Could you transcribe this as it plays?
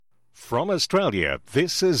From Australia,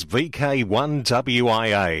 this is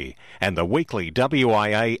VK1WIA and the weekly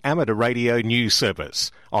WIA amateur radio news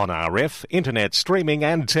service on RF, internet streaming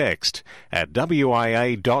and text at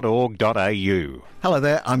wia.org.au. Hello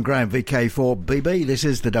there, I'm Graham, VK4BB. This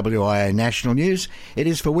is the WIA National News. It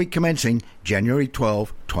is for week commencing January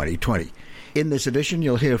 12, 2020. In this edition,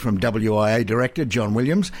 you'll hear from WIA Director John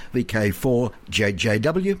Williams,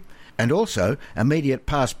 VK4JJW, and also immediate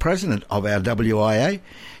past president of our WIA,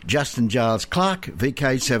 Justin Giles Clark,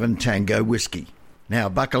 VK7 Tango Whiskey. Now,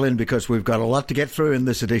 buckle in because we've got a lot to get through in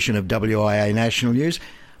this edition of WIA National News.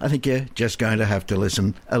 I think you're just going to have to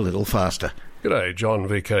listen a little faster. G'day, John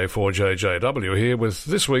VK4JJW here with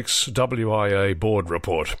this week's WIA Board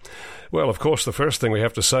Report. Well, of course, the first thing we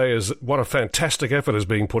have to say is what a fantastic effort is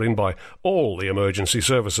being put in by all the emergency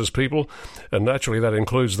services people, and naturally that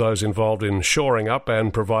includes those involved in shoring up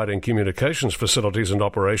and providing communications facilities and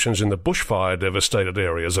operations in the bushfire-devastated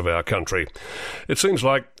areas of our country. It seems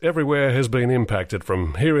like everywhere has been impacted,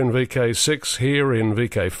 from here in VK6, here in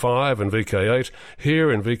VK5 and VK8,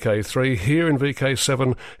 here in VK3, here in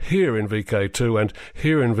VK7, here in VK2 and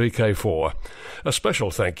here in VK4. A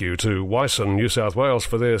special thank you to Wyson, New South Wales,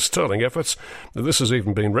 for their sterling efforts. This has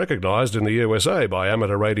even been recognised in the USA by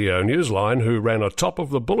Amateur Radio Newsline, who ran a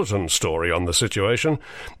top-of-the-bulletin story on the situation,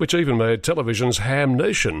 which even made television's Ham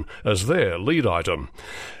Nation as their lead item.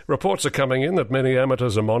 Reports are coming in that many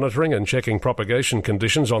amateurs are monitoring and checking propagation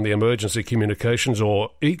conditions on the emergency communications or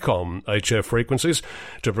ECOM HF frequencies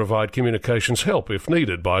to provide communications help if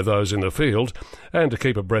needed by those in the field, and to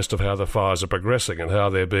keep abreast of how the fires are progressing and how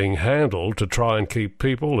they're being handled to try and keep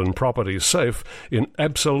people and property safe in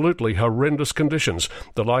absolutely horrendous conditions,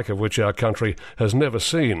 the like of which our country has never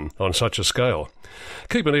seen on such a scale.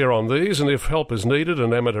 Keep an ear on these, and if help is needed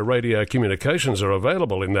and amateur radio communications are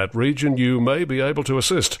available in that region, you may be able to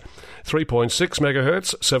assist. 3.6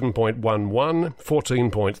 MHz, 7.11,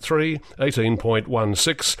 14.3,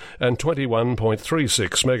 18.16 and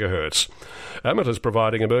 21.36 MHz. Amateurs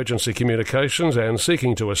providing emergency communications and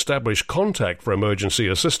seeking to establish contact for emergency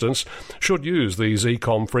assistance should use these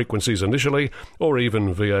ECOM frequencies initially, or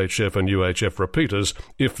even VHF and UHF repeaters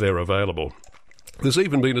if they're available. There's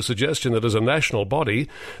even been a suggestion that as a national body,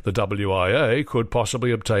 the WIA could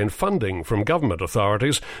possibly obtain funding from government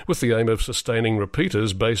authorities with the aim of sustaining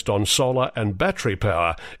repeaters based on solar and battery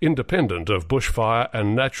power, independent of bushfire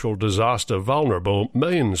and natural disaster vulnerable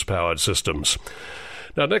mains-powered systems.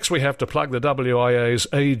 Now, next we have to plug the WIA's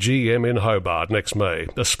AGM in Hobart next May,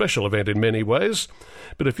 a special event in many ways.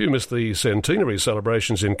 But if you missed the centenary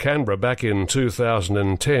celebrations in Canberra back in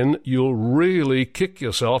 2010, you'll really kick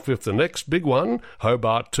yourself if the next big one,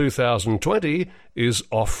 Hobart 2020, is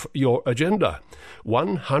off your agenda.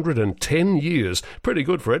 110 years. Pretty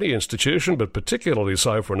good for any institution, but particularly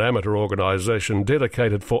so for an amateur organisation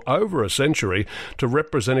dedicated for over a century to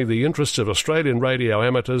representing the interests of Australian radio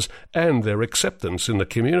amateurs and their acceptance in the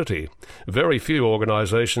community. Very few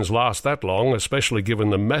organisations last that long, especially given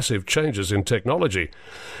the massive changes in technology.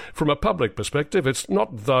 From a public perspective, it's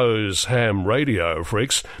not those ham radio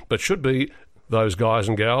freaks, but should be those guys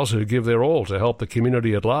and gals who give their all to help the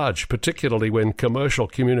community at large, particularly when commercial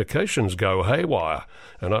communications go haywire.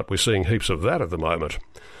 And aren't we seeing heaps of that at the moment?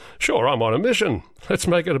 Sure, I'm on a mission. Let's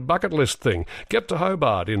make it a bucket list thing. Get to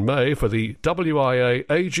Hobart in May for the WIA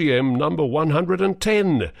AGM number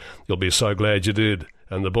 110. You'll be so glad you did.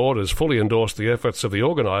 And the board has fully endorsed the efforts of the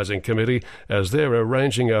organising committee as they're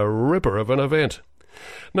arranging a ripper of an event.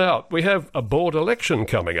 Now, we have a board election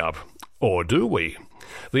coming up. Or do we?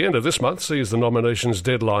 The end of this month sees the nominations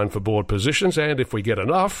deadline for board positions, and if we get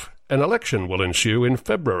enough, an election will ensue in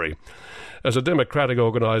February. As a democratic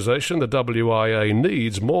organisation, the WIA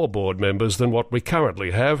needs more board members than what we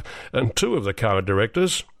currently have, and 2 of the current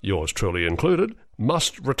directors, yours truly included,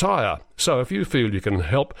 must retire. So if you feel you can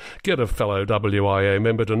help, get a fellow WIA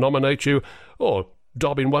member to nominate you, or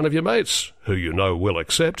dob in one of your mates, who you know will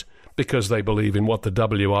accept, because they believe in what the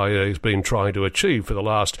WIA has been trying to achieve for the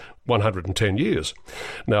last 110 years.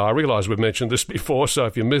 Now, I realise we've mentioned this before, so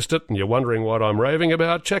if you missed it and you're wondering what I'm raving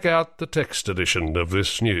about, check out the text edition of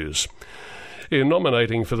this news. In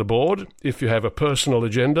nominating for the board, if you have a personal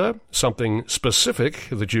agenda, something specific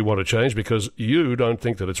that you want to change because you don't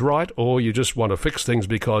think that it's right, or you just want to fix things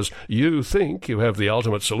because you think you have the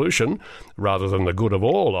ultimate solution, rather than the good of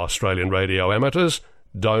all Australian radio amateurs,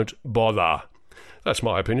 don't bother. That's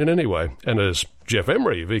my opinion anyway. And as Jeff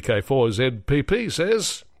Emery, VK4ZPP,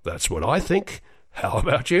 says, that's what I think. How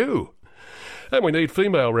about you? And we need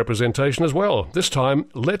female representation as well. This time,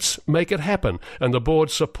 let's make it happen. And the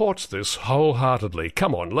board supports this wholeheartedly.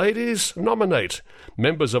 Come on, ladies, nominate.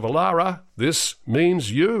 Members of Alara, this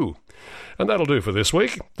means you. And that'll do for this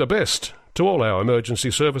week. The best to all our emergency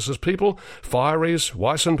services people, fireys,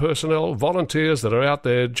 Wyson personnel, volunteers that are out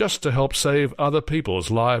there just to help save other people's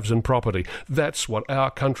lives and property. That's what our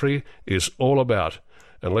country is all about.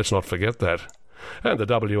 And let's not forget that. And the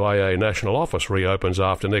WIA National Office reopens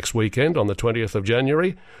after next weekend on the 20th of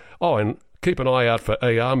January. Oh, and keep an eye out for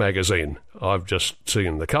AR Magazine. I've just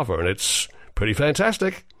seen the cover and it's pretty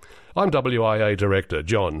fantastic. I'm WIA Director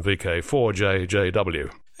John VK4JJW.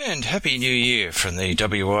 And Happy New Year from the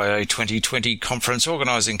WIA 2020 Conference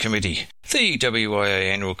Organising Committee. The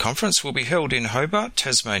WIA Annual Conference will be held in Hobart,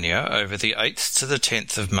 Tasmania over the 8th to the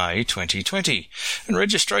 10th of May 2020, and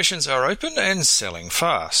registrations are open and selling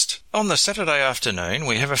fast. On the Saturday afternoon,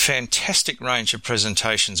 we have a fantastic range of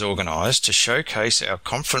presentations organised to showcase our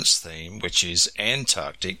conference theme, which is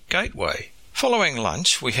Antarctic Gateway. Following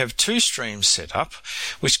lunch, we have 2 streams set up,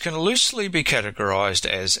 which can loosely be categorised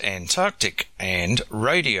as Antarctic and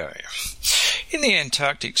Radio. In the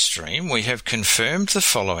Antarctic stream, we have confirmed the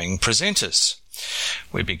following presenters.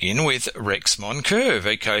 We begin with Rex Moncur,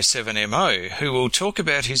 VK7MO, who will talk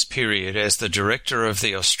about his period as the Director of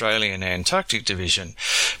the Australian Antarctic Division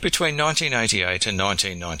between 1988 and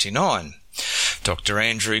 1999. Dr.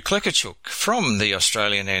 Andrew Klekerchuk from the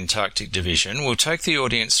Australian Antarctic Division will take the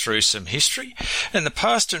audience through some history and the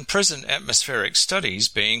past and present atmospheric studies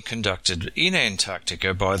being conducted in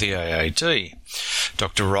Antarctica by the AAD.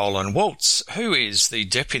 Dr. Roland Waltz, who is the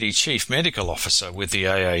Deputy Chief Medical Officer with the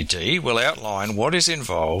AAD, will outline what is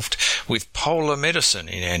involved with polar medicine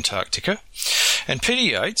in Antarctica. And Peter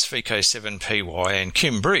Yates, VK7PY, and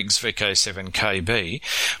Kim Briggs, VK7KB,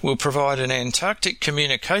 will provide an Antarctic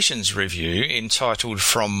communications review entitled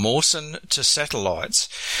From Mawson to Satellites,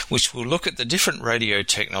 which will look at the different radio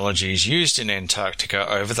technologies used in Antarctica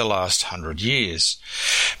over the last 100 years.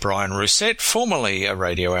 Brian Rousset, formerly a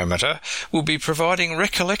radio amateur, will be providing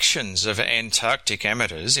recollections of Antarctic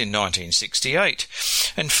amateurs in 1968.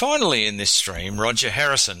 And finally in this stream, Roger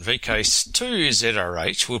Harrison,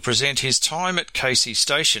 VK2ZRH, will present his time at Casey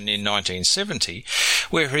Station in 1970,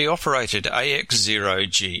 where he operated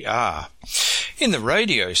AX0GR. In the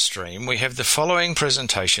radio stream, we have the following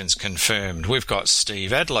presentations confirmed. We've got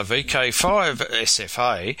Steve Adler,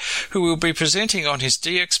 VK5SFA, who will be presenting on his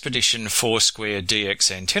DXpedition 4-square DX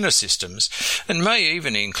antenna systems, and may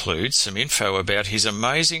even include some info about his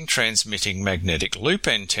amazing transmitting magnetic loop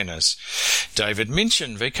antennas. David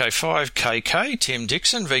Minchin, VK5KK, Tim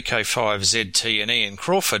Dixon, VK5ZT, and Ian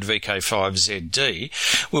Crawford, VK5ZD,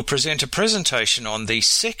 will present a presentation on the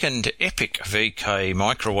second Epic VK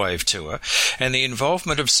microwave tour and the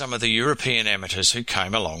involvement of some of the European amateurs who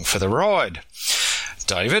came along for the ride.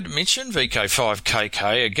 David Minchin,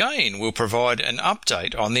 VK5KK, again will provide an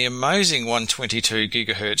update on the amazing 122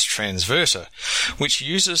 GHz transverter, which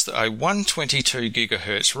uses a 122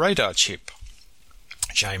 GHz radar chip.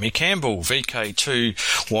 Jamie Campbell,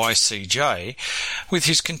 VK2YCJ, with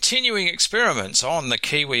his continuing experiments on the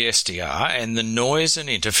Kiwi SDR and the noise and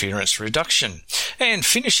interference reduction. And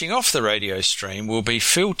finishing off the radio stream will be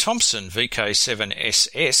Phil Thompson,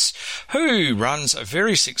 VK7SS, who runs a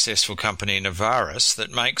very successful company in Avaris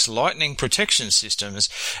that makes lightning protection systems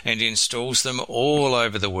and installs them all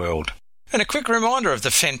over the world. And a quick reminder of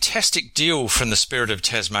the fantastic deal from the Spirit of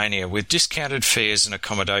Tasmania with discounted fares and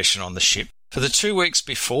accommodation on the ship for the 2 weeks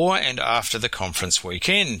before and after the conference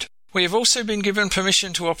weekend. We have also been given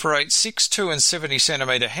permission to operate 6, 2 and 70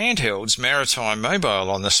 centimetre handhelds Maritime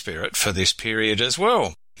Mobile on the Spirit for this period as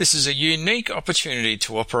well. This is a unique opportunity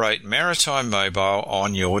to operate Maritime Mobile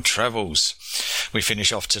on your travels. We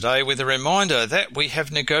finish off today with a reminder that we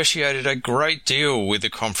have negotiated a great deal with the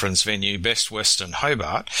conference venue Best Western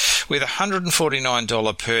Hobart with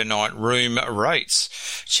 $149 per night room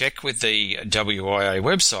rates. Check with the WIA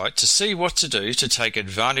website to see what to do to take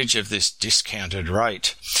advantage of this discounted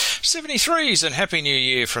rate. 73s and Happy New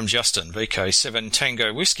Year from Justin, VK7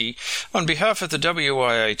 Tango Whiskey, on behalf of the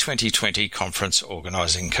WIA 2020 Conference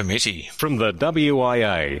Organising Committee. From the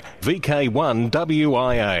WIA, VK1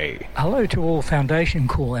 WIA. Hello to all Foundation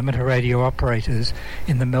Call amateur radio operators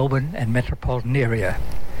in the Melbourne and metropolitan area,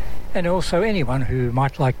 and also anyone who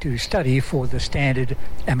might like to study for the standard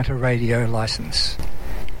amateur radio licence.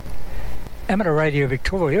 Amateur Radio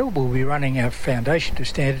Victoria will be running our Foundation to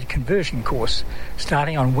Standard conversion course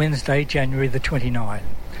starting on Wednesday, January the 29th,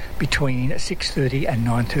 between 6:30 and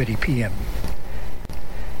 9:30 p.m.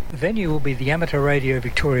 The venue will be the Amateur Radio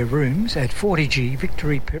Victoria Rooms at 40G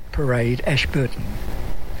Victory Parade, Ashburton.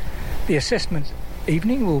 The assessment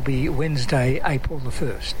evening will be Wednesday, April the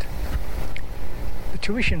 1st. The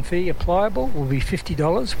tuition fee applicable will be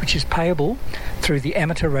 $50, which is payable through the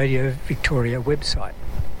Amateur Radio Victoria website.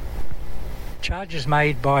 charges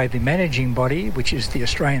made by the managing body, which is the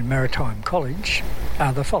Australian Maritime College,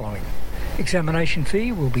 are the following. Examination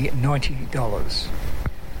fee will be $90.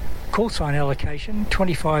 Call sign allocation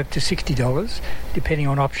 $25 to $60, depending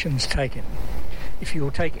on options taken. If you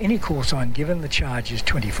will take any call sign given, the charge is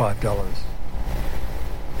 $25.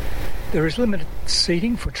 There is limited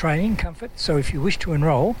seating for training comfort, so if you wish to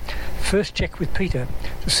enrol, first check with Peter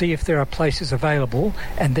to see if there are places available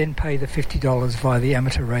and then pay the $50 via the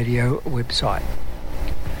amateur radio website.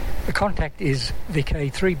 The contact is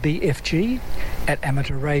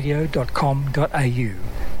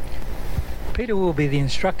vk3bfg@amateurradio.com.au. Peter will be the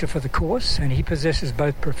instructor for the course, and he possesses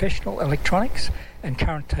both professional electronics and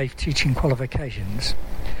current TAFE teaching qualifications.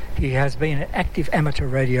 He has been an active amateur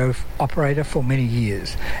radio operator for many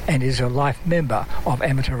years and is a life member of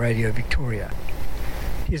Amateur Radio Victoria.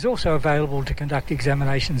 He is also available to conduct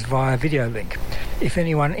examinations via video link if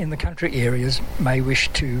anyone in the country areas may wish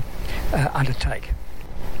to undertake.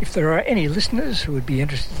 If there are any listeners who would be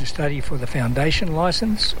interested to study for the foundation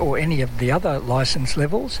licence or any of the other licence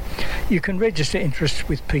levels, you can register interest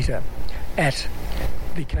with Peter at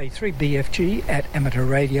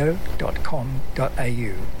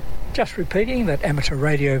vk3bfg@amateurradio.com.au. Just repeating that Amateur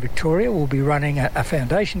Radio Victoria will be running a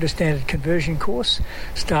Foundation to Standard conversion course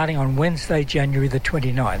starting on Wednesday, January the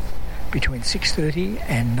 29th, between 6:30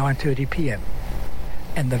 and 9:30 p.m.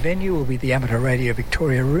 And the venue will be the Amateur Radio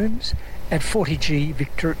Victoria rooms at 40G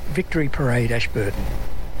Victory Parade, Ashburton.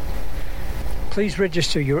 Please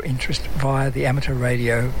register your interest via the Amateur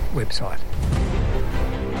Radio website.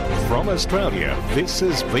 From Australia, this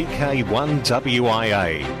is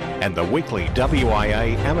VK1WIA and the weekly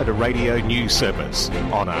WIA amateur radio news service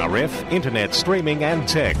on RF, internet streaming and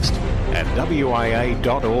text at wia.org.au.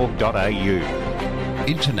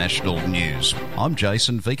 International news. I'm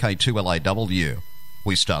Jason, VK2LAW.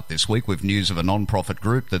 We start this week with news of a non-profit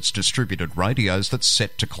group that's distributed radios that's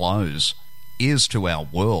set to close. Ears to Our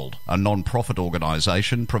World, a non-profit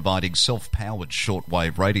organisation providing self-powered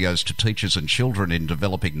shortwave radios to teachers and children in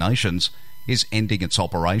developing nations, is ending its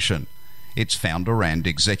operation. Its founder and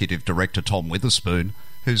executive director Tom Witherspoon,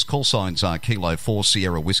 whose call signs are Kilo 4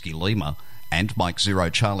 Sierra Whiskey Lima and Mike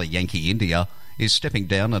 0 Charlie Yankee India, is stepping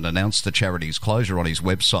down and announced the charity's closure on his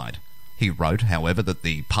website. He wrote, however, that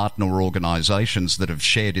the partner organisations that have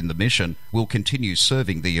shared in the mission will continue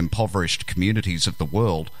serving the impoverished communities of the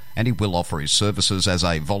world, and he will offer his services as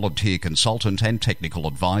a volunteer consultant and technical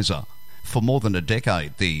advisor. For more than a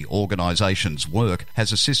decade, the organisation's work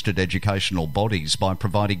has assisted educational bodies by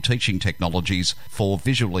providing teaching technologies for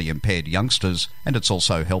visually impaired youngsters, and it's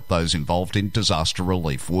also helped those involved in disaster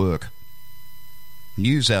relief work.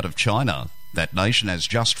 News out of China. That nation has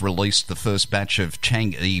just released the first batch of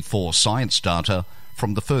Chang'e 4 science data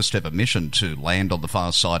from the first ever mission to land on the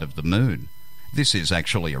far side of the moon. This is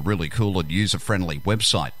actually a really cool and user-friendly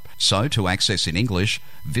website, so to access in English,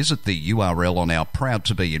 visit the URL on our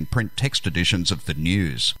proud-to-be-in-print text editions of the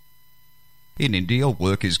news. In India,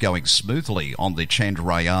 work is going smoothly on the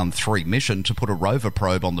Chandrayaan-3 mission to put a rover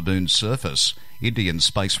probe on the moon's surface, Indian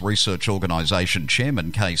Space Research Organisation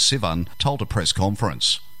Chairman K. Sivan told a press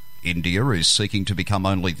conference. India is seeking to become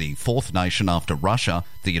only the fourth nation after Russia,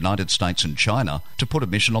 the United States and China to put a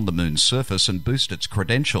mission on the moon's surface and boost its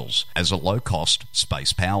credentials as a low-cost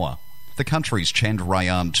space power. The country's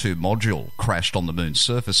Chandrayaan-2 module crashed on the moon's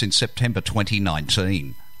surface in September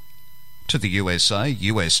 2019. To the USA,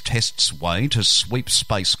 US tests way to sweep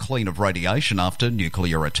space clean of radiation after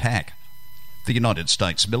nuclear attack. The United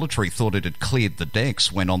States military thought it had cleared the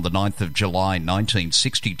decks when on the 9th of July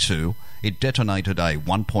 1962 it detonated a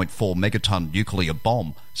 1.4 megaton nuclear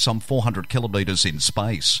bomb some 400 kilometres in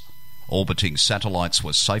space. Orbiting satellites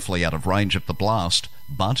were safely out of range of the blast,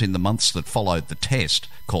 but in the months that followed the test,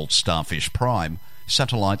 called Starfish Prime,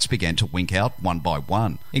 satellites began to wink out one by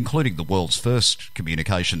one, including the world's first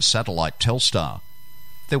communications satellite Telstar.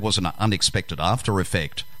 There was an unexpected after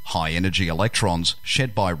effect. High-energy electrons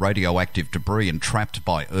shed by radioactive debris and trapped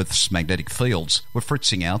by Earth's magnetic fields were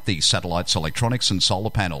fritzing out the satellite's electronics and solar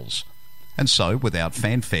panels. And so, without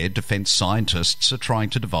fanfare, defence scientists are trying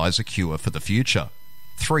to devise a cure for the future.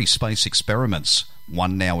 3 space experiments,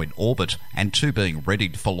 one now in orbit and 2 being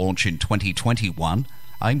readied for launch in 2021,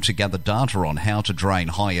 aim to gather data on how to drain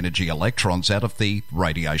high-energy electrons out of the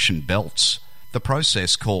radiation belts. The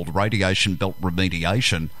process, called radiation belt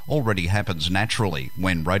remediation, already happens naturally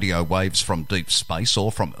when radio waves from deep space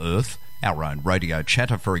or from Earth, our own radio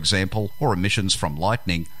chatter for example, or emissions from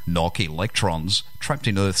lightning, knock electrons trapped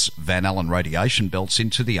in Earth's Van Allen radiation belts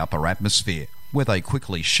into the upper atmosphere, where they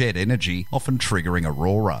quickly shed energy, often triggering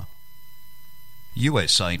aurora.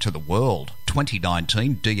 USA to the world,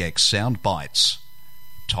 2019 DX Sound Bites.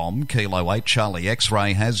 Tom, Kilo 8 Charlie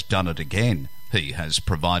X-Ray, has done it again. He has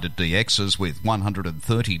provided DXs with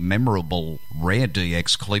 130 memorable rare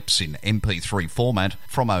DX clips in MP3 format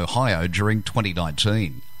from Ohio during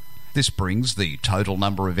 2019. This brings the total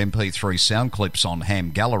number of MP3 sound clips on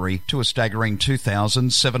Ham Gallery to a staggering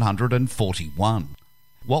 2,741.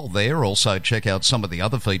 While there, also check out some of the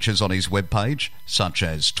other features on his webpage, such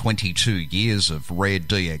as 22 years of rare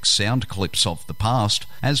DX sound clips of the past,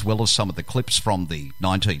 as well as some of the clips from the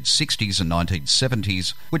 1960s and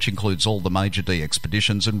 1970s, which includes all the major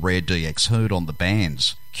DXpeditions and rare DX heard on the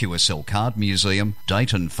bands, QSL Card Museum,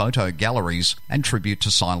 Dayton Photo Galleries, and tribute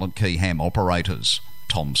to Silent Key ham operators.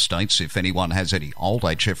 Tom states if anyone has any old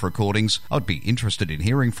HF recordings, I'd be interested in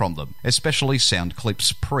hearing from them, especially sound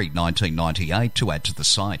clips pre-1998 to add to the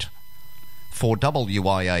site. For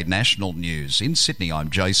WIA National News, in Sydney, I'm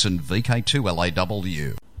Jason,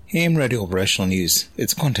 VK2LAW. AM Radio Operational News,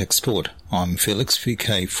 it's Contact Sport. I'm Felix,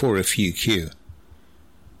 VK4FUQ.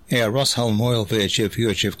 Our Ross Hull Memorial VHF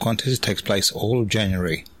UHF contest takes place all of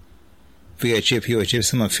January. VHF UHF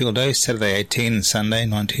Summer Field Day, Saturday 18 and Sunday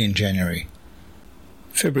 19 January.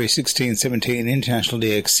 February 16-17 International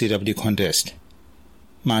DX CW Contest.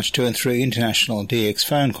 March 2 and 3 International DX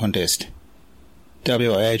Phone Contest.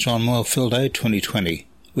 WIA John Moyle Field Day 2020.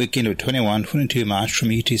 Weekend of 21-22 March from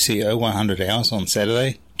UTC 0100 hours on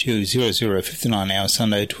Saturday to 0059 hours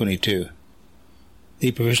Sunday 22.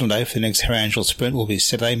 The provisional date for the next Harry Angel Sprint will be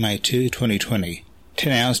Saturday, May 2, 2020,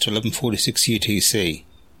 10 hours to 11:46 UTC.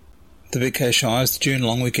 The VK Shire is the June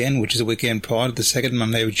long weekend, which is a weekend prior to the second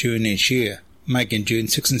Monday of June each year, making June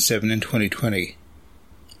 6 and 7 in 2020.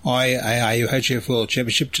 IARU HF World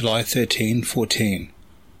Championship July 13-14.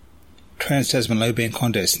 Trans-Tasman Low Band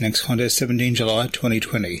Contest, next contest 17 July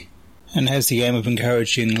 2020, and has the aim of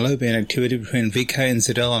encouraging low band activity between VK and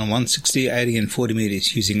ZL on 160, 80 and 40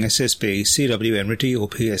 metres using SSB, CW and RTTY or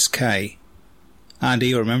PSK.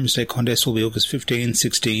 RD or Remembrance Day Contest will be August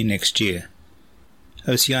 15-16 next year.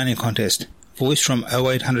 Oceania Contest, voice from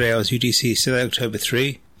 0800 hours UTC Saturday October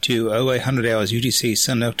 3 to 0800 hours UTC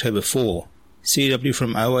Sunday October 4. CW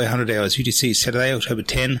from 0800 hours UTC Saturday October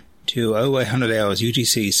 10 to 0800 hours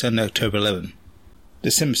UTC Sunday October 11.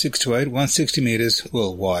 December 6 to 8, 160 metres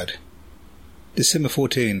worldwide. December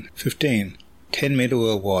 14-15, 10 metre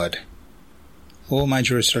worldwide. All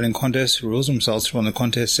major Australian contests, rules and results are on the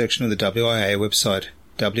contest section of the WIA website,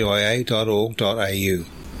 wia.org.au.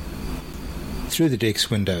 Through the DX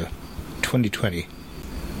Window, 2020.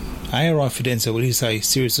 ARI Fidenza will use a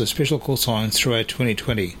series of special call signs throughout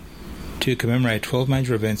 2020 to commemorate 12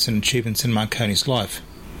 major events and achievements in Marconi's life.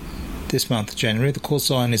 This month, January, the call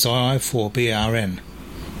sign is II4BRN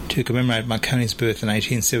to commemorate Marconi's birth in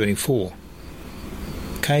 1874.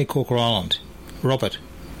 K. Corker Island, Robert,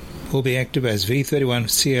 will be active as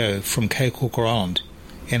V31CO from K. Corker Island,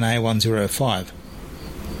 NA105,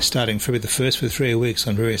 starting February the 1st for 3 weeks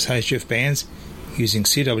on various HF bands using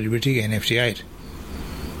CW RTTY and FT8.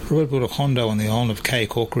 Robert built a condo on the island of K.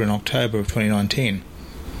 Corker in October of 2019,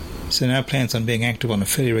 so now plans on being active on a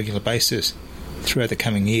fairly regular basis throughout the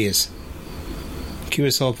coming years.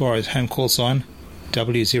 QSL Voro's home call sign,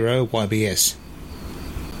 W0YBS.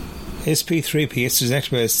 SP3PS is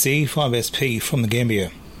active as C5SP from the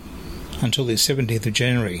Gambia until the 17th of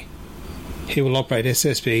January. He will operate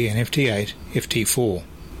SSB and FT8, FT4.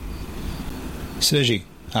 Sergi,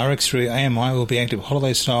 RX3 AMI will be active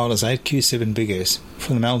holiday style as 8Q7 Big S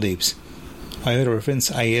from the Maldives, IOTA reference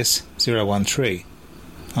AS013,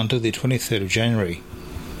 until the 23rd of January.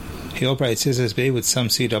 He operates SSB with some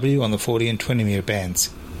CW on the 40 and 20 metre bands.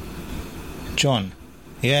 John,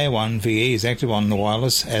 EA1VE is active on the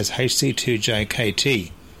wireless as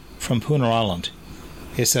HC2JKT from Puna Island,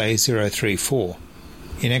 SA034,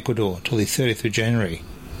 in Ecuador till the 30th of January.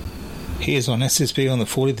 He is on SSB on the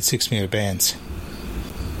 40 to 6 metre bands.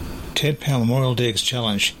 Ted Powell Memorial DX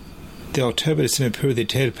Challenge. The October-December period of the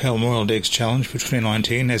Ted Powell Memorial DX Challenge for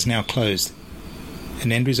 2019 has now closed,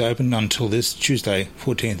 and entries open until this Tuesday,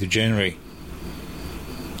 14th of January.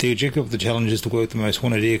 The objective of the challenge is to work the most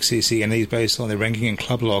wanted DXCC and these based on the ranking and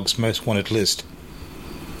club logs most wanted list,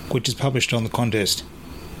 which is published on the contest.fgarc.org.au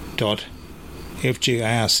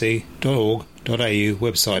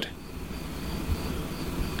website.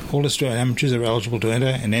 All Australian amateurs are eligible to enter,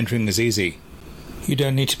 and entering is easy. You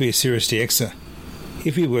don't need to be a serious DXer.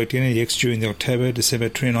 If you worked any DX during the October-December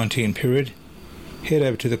 2019 period, head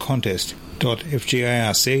over to the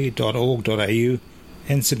contest.fgarc.org.au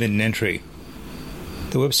and submit an entry.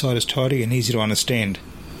 The website is tidy and easy to understand.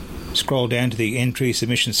 Scroll down to the entry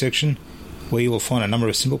submission section, where you will find a number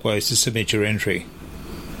of simple ways to submit your entry.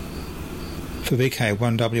 For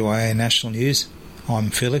VK1WIA National News,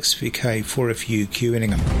 I'm Felix, VK4FUQ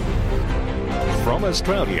Inningham. From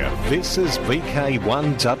Australia, this is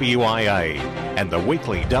VK1WIA and the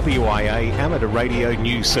weekly WIA amateur radio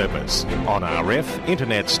news service on RF,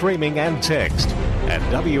 internet streaming and text at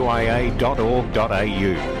wia.org.au.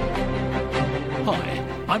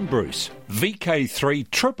 Hi, I'm Bruce,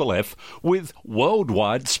 VK3FFF with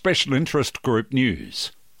Worldwide Special Interest Group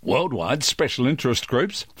News. Worldwide Special Interest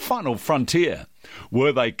Group's final frontier.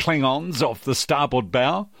 Were they Klingons off the starboard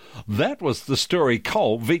bow? That was the story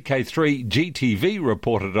Cole VK3GTV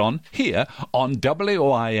reported on here on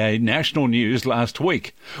WIA National News last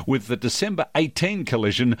week, with the December 18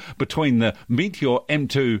 collision between the Meteor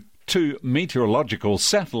M2 meteorological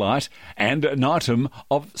satellite and an item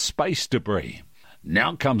of space debris.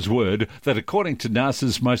 Now comes word that according to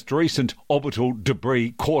NASA's most recent orbital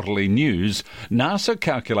debris quarterly news, NASA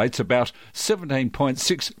calculates about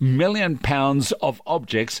 17.6 million pounds of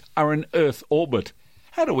objects are in Earth orbit.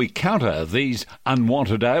 How do we counter these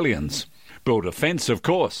unwanted aliens? Build a fence, of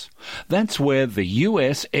course. That's where the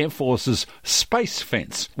US Air Force's Space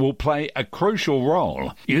Fence will play a crucial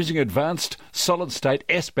role. Using advanced solid-state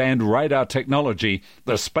S-band radar technology,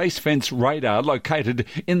 the Space Fence radar located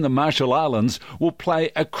in the Marshall Islands will play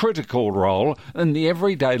a critical role in the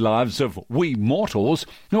everyday lives of we mortals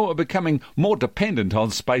who are becoming more dependent on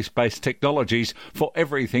space-based technologies for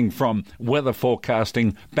everything from weather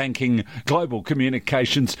forecasting, banking, global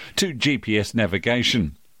communications to GPS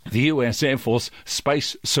navigation. The US Air Force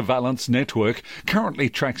Space Surveillance Network currently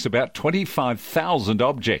tracks about 25,000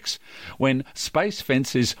 objects. When Space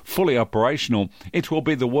Fence is fully operational, it will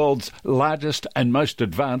be the world's largest and most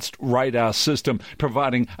advanced radar system,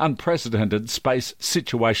 providing unprecedented space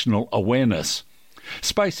situational awareness.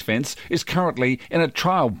 Space Fence is currently in a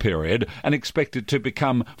trial period and expected to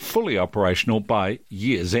become fully operational by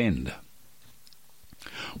year's end.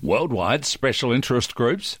 Worldwide Special Interest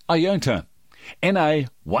Groups, IOTA.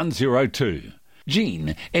 NA102.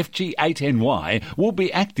 Gene FG8NY will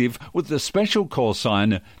be active with the special call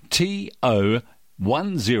sign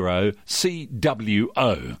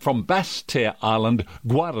TO10CWO from Basse-Terre Island,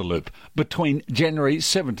 Guadeloupe, between January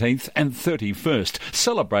 17th and 31st,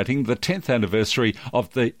 celebrating the 10th anniversary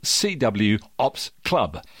of the CW Ops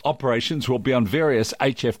Club. Operations will be on various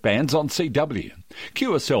HF bands on CW.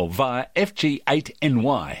 QSL via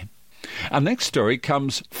FG8NY. Our next story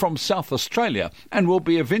comes from South Australia and will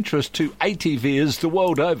be of interest to ATVers the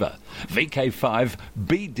world over. VK5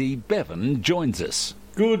 BD Bevan joins us.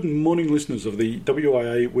 Good morning, listeners of the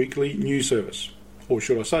WIA Weekly News Service. Or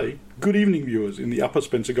should I say, good evening, viewers in the Upper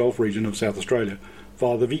Spencer Gulf region of South Australia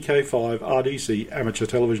via the VK5 RDC amateur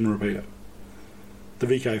television repeater. The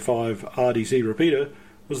VK5 RDC repeater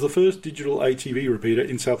was the first digital ATV repeater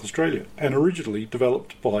in South Australia and originally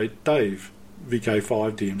developed by Dave,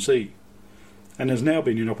 VK5 DMC, and has now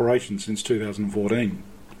been in operation since 2014.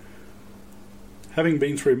 Having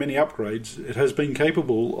been through many upgrades, it has been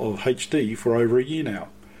capable of HD for over a year now,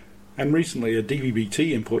 and recently a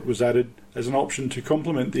DVB-T input was added as an option to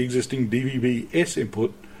complement the existing DVB-S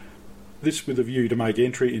input, this with a view to make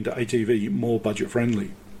entry into ATV more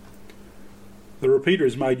budget-friendly. The repeater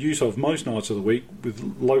is made use of most nights of the week,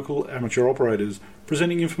 with local amateur operators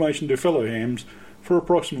presenting information to fellow hams for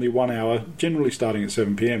approximately 1 hour, generally starting at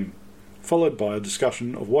 7 p.m, followed by a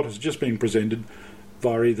discussion of what has just been presented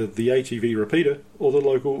via either the ATV repeater or the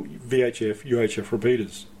local VHF/UHF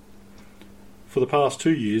repeaters. For the past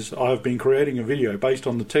 2 years, I have been creating a video based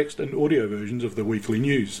on the text and audio versions of the weekly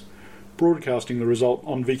news, broadcasting the result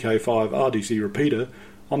on VK5 RDC repeater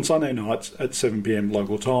on Sunday nights at 7 p.m.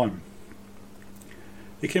 local time.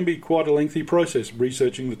 It can be quite a lengthy process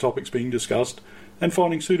researching the topics being discussed and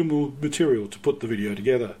finding suitable material to put the video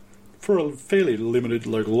together for a fairly limited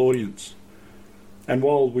local audience. And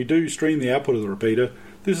while we do stream the output of the repeater,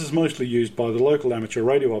 this is mostly used by the local amateur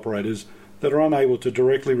radio operators that are unable to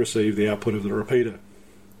directly receive the output of the repeater.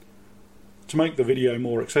 To make the video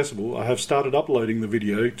more accessible, I have started uploading the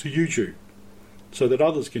video to YouTube so that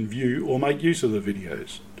others can view or make use of the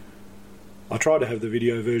videos. I try to have the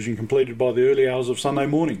video version completed by the early hours of Sunday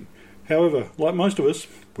morning. However, like most of us,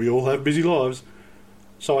 we all have busy lives,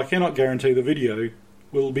 so I cannot guarantee the video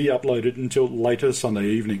will be uploaded until later Sunday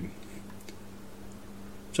evening.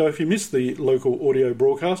 So if you missed the local audio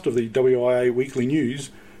broadcast of the WIA Weekly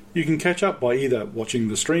News, you can catch up by either watching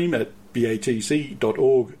the stream at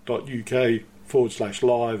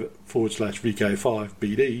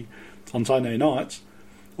batc.org.uk/live/VK5BD on Sunday nights,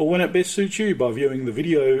 or when it best suits you by viewing the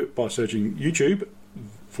video by searching YouTube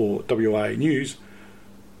for WIA News,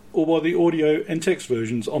 or by the audio and text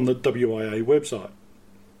versions on the WIA website.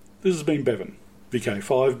 This has been Bevan,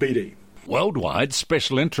 VK5BD. Worldwide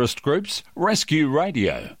Special Interest Groups rescue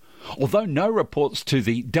radio. Although no reports to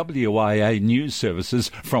the WIA news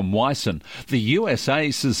services from Wyson, the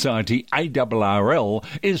USA Society ARRL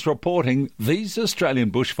is reporting these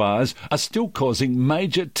Australian bushfires are still causing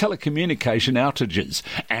major telecommunication outages,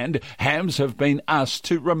 and hams have been asked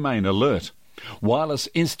to remain alert. Wireless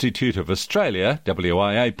Institute of Australia,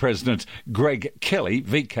 WIA President Greg Kelly,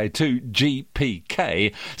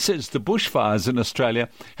 VK2GPK, says the bushfires in Australia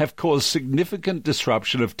have caused significant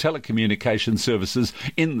disruption of telecommunication services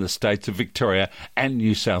in the states of Victoria and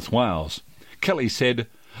New South Wales. Kelly said,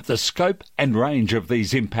 "The scope and range of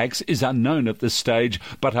these impacts is unknown at this stage,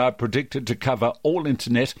 but are predicted to cover all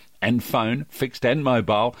internet and phone, fixed and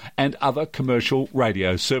mobile, and other commercial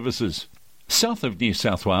radio services." South of New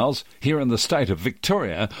South Wales, here in the state of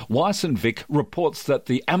Victoria, Wyson Vic reports that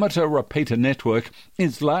the amateur repeater network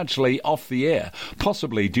is largely off the air,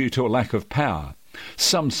 possibly due to a lack of power.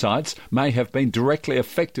 Some sites may have been directly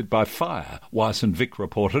affected by fire, Wyson Vic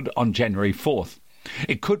reported on January 4th.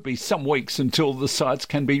 It could be some weeks until the sites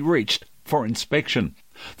can be reached for inspection.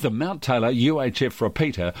 The Mount Taylor UHF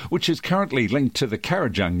repeater, which is currently linked to the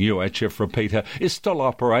Carajung UHF repeater, is still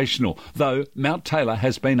operational, though Mount Taylor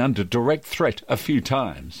has been under direct threat a few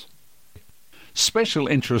times. Special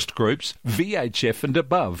interest groups, VHF and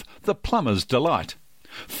above, the Plumber's Delight.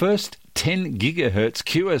 First 10 GHz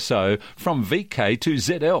QSO from VK to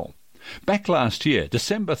ZL. Back last year,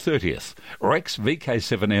 December 30th, Rex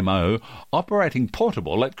VK7MO, operating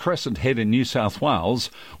portable at Crescent Head in New South Wales,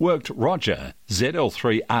 worked Roger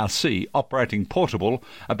ZL3RC, operating portable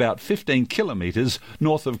about 15 kilometres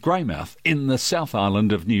north of Greymouth in the South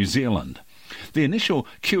Island of New Zealand. The initial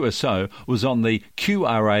QSO was on the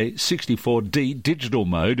QRA64D digital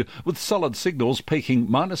mode with solid signals peaking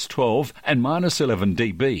 -12 and -11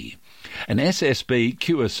 dB. An SSB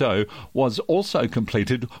QSO was also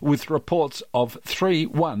completed with reports of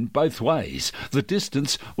 3-1 both ways. The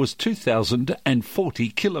distance was 2,040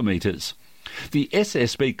 kilometres. The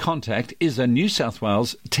SSB contact is a New South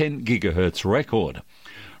Wales 10 GHz record.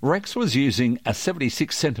 Rex was using a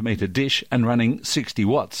 76 centimetre dish and running 60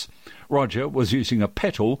 watts. Roger was using a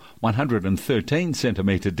Petal 113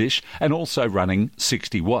 centimetre dish and also running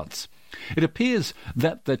 60 watts. It appears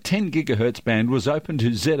that the 10 GHz band was open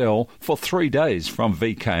to ZL for 3 days from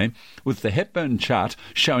VK, with the Hepburn chart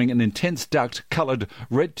showing an intense duct coloured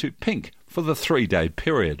red to pink for the 3-day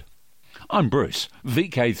period. I'm Bruce,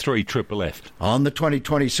 VK3FFF. On the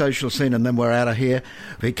 2020 social scene, and then we're out of here,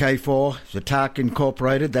 VK4, the TARC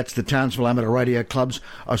Incorporated, that's the Townsville Amateur Radio Club's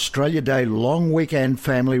Australia Day long weekend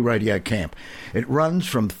family radio camp. It runs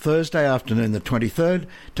from Thursday afternoon the 23rd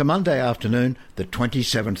to Monday afternoon the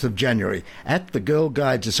 27th of January at the Girl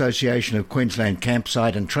Guides Association of Queensland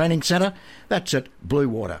Campsite and Training Centre, that's at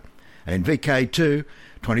Bluewater. And VK2,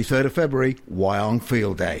 23rd of February, Wyong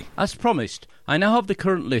Field Day. As promised, I now have the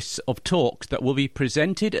current lists of talks that will be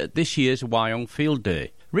presented at this year's Wyong Field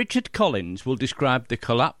Day. Richard Collins will describe the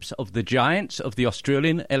collapse of the giants of the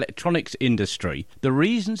Australian electronics industry, the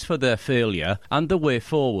reasons for their failure and the way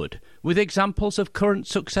forward, with examples of current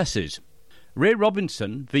successes. Ray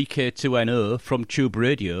Robinson, VK2NO from Tube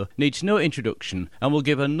Radio, needs no introduction and will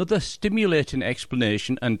give another stimulating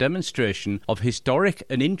explanation and demonstration of historic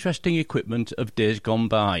and interesting equipment of days gone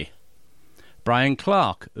by. Brian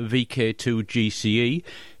Clark, VK2GCE,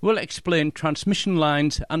 will explain transmission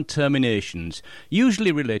lines and terminations,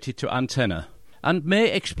 usually related to antenna, and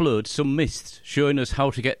may explode some myths showing us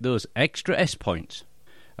how to get those extra S-points.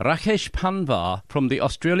 Rakesh Panvar from the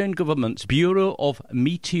Australian Government's Bureau of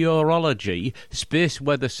Meteorology Space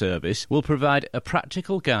Weather Service will provide a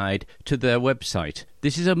practical guide to their website.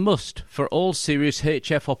 This is a must for all serious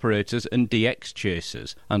HF operators and DX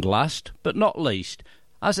chasers. And last but not least,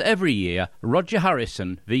 as every year, Roger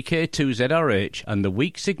Harrison, VK2ZRH and the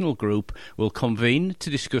Weak Signal Group will convene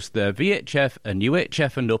to discuss their VHF and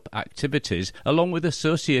UHF and UP activities along with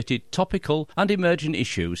associated topical and emerging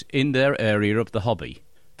issues in their area of the hobby.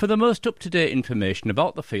 For the most up-to-date information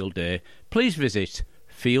about the Field Day, please visit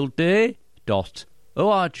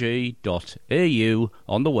fieldday.org.au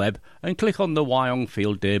on the web and click on the Wyong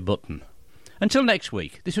Field Day button. Until next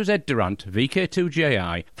week, this was Ed Durant,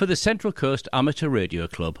 VK2JI, for the Central Coast Amateur Radio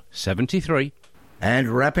Club, 73. And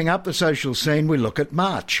wrapping up the social scene, we look at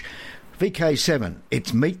March. VK7,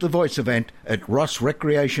 its Meet the Voice event at Ross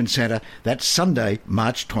Recreation Centre. That's Sunday,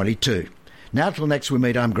 March 22. Now till next we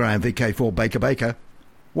meet, I'm Graham, VK4 Baker.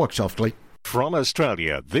 Walk softly. From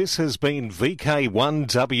Australia, this has been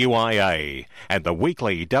VK1WIA and the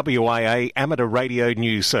weekly WIA Amateur Radio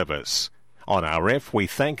News Service. On RF, we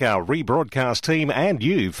thank our rebroadcast team and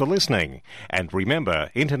you for listening. And remember,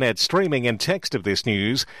 internet streaming and text of this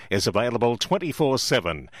news is available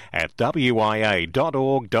 24/7 at wia.org.au.